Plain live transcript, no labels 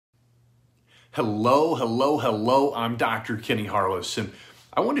Hello, hello, hello. I'm Dr. Kenny Harless, and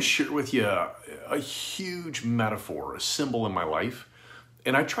I want to share with you a huge metaphor, a symbol in my life.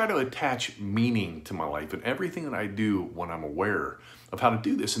 And I try to attach meaning to my life and everything that I do when I'm aware of how to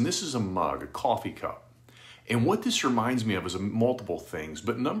do this. And this is a mug, a coffee cup. And what this reminds me of is multiple things.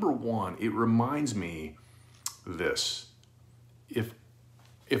 But number one, it reminds me this. If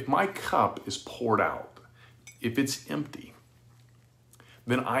my cup is poured out, if it's empty,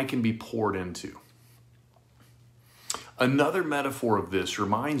 then I can be poured into. Another metaphor of this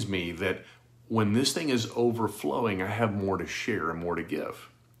reminds me that when this thing is overflowing, I have more to share and more to give.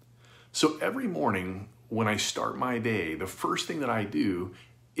 So every morning when I start my day, the first thing that I do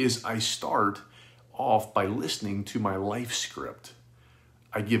is I start off by listening to my life script.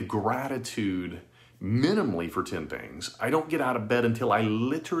 I give gratitude minimally for 10 things. I don't get out of bed until I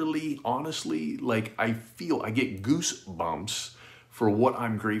literally, honestly, I get goosebumps for what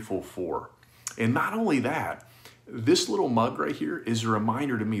I'm grateful for. And not only that, this little mug right here is a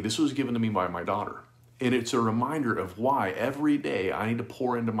reminder to me. This was given to me by my daughter. And it's a reminder of why every day I need to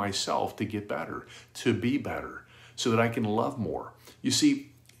pour into myself to get better, to be better, so that I can love more. You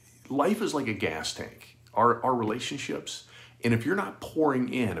see, life is like a gas tank, our relationships. And if you're not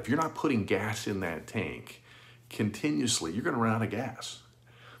pouring in, if you're not putting gas in that tank continuously, you're going to run out of gas.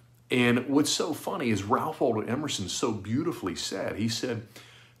 And what's so funny is Ralph Waldo Emerson so beautifully said, he said,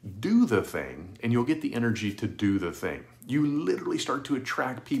 do the thing and you'll get the energy to do the thing. You literally start to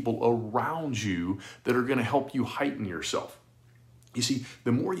attract people around you that are going to help you heighten yourself. You see,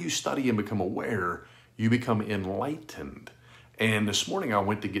 the more you study and become aware, you become enlightened. And this morning I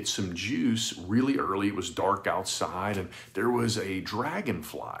went to get some juice really early. It was dark outside and there was a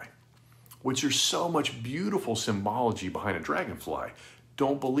dragonfly, which there's so much beautiful symbology behind a dragonfly.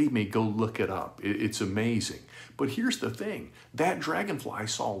 Don't believe me, go look it up. It's amazing. But here's the thing. That dragonfly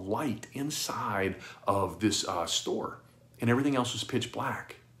saw light inside of this store and everything else was pitch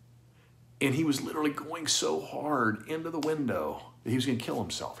black. And he was literally going so hard into the window that he was going to kill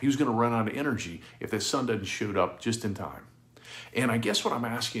himself. He was going to run out of energy if the sun doesn't show up just in time. And I guess what I'm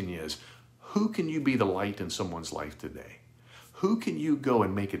asking you is, who can you be the light in someone's life today? Who can you go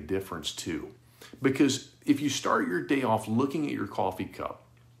and make a difference to? Because if you start your day off looking at your coffee cup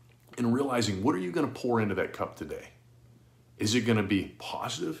and realizing, what are you going to pour into that cup today? Is it going to be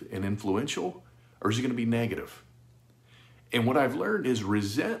positive and influential, or is it going to be negative? And what I've learned is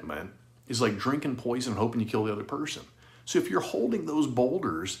resentment is like drinking poison and hoping you kill the other person. So if you're holding those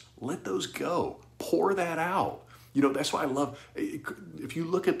boulders, let those go. Pour that out. You know, that's why I love, if you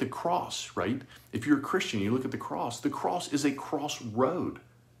look at the cross, right? If you're a Christian, you look at the cross is a crossroad.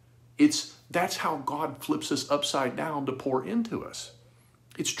 That's how God flips us upside down to pour into us.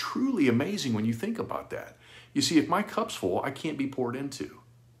 It's truly amazing when you think about that. You see, if my cup's full, I can't be poured into.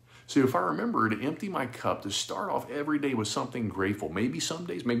 So if I remember to empty my cup, to start off every day with something grateful, maybe some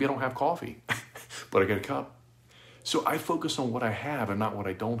days, maybe I don't have coffee, but I got a cup. So I focus on what I have and not what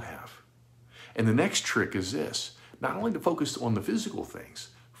I don't have. And the next trick is this, not only to focus on the physical things,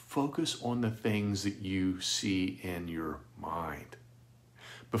 focus on the things that you see in your mind.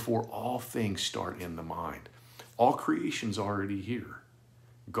 Before all things start in the mind. All creation's already here.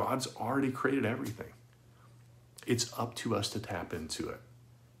 God's already created everything. It's up to us to tap into it.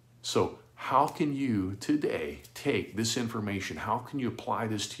 So how can you today take this information? How can you apply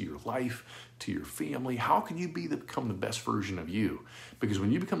this to your life, to your family? How can you become the best version of you? Because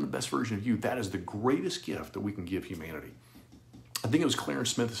when you become the best version of you, that is the greatest gift that we can give humanity. I think it was Clarence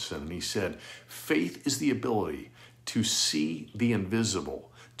Smithson, and he said, faith is the ability to see the invisible,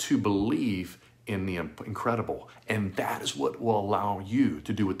 to believe in the incredible. And that is what will allow you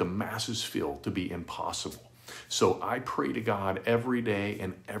to do what the masses feel to be impossible. So I pray to God every day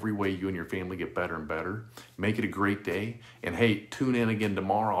and every way you and your family get better and better. Make it a great day. And hey, tune in again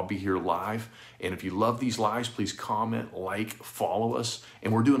tomorrow. I'll be here live. And if you love these lives, please comment, like, follow us.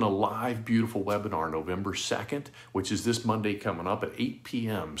 And we're doing a live, beautiful webinar November 2nd, which is this Monday coming up at 8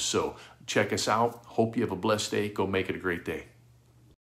 p.m. So check us out. Hope you have a blessed day. Go make it a great day.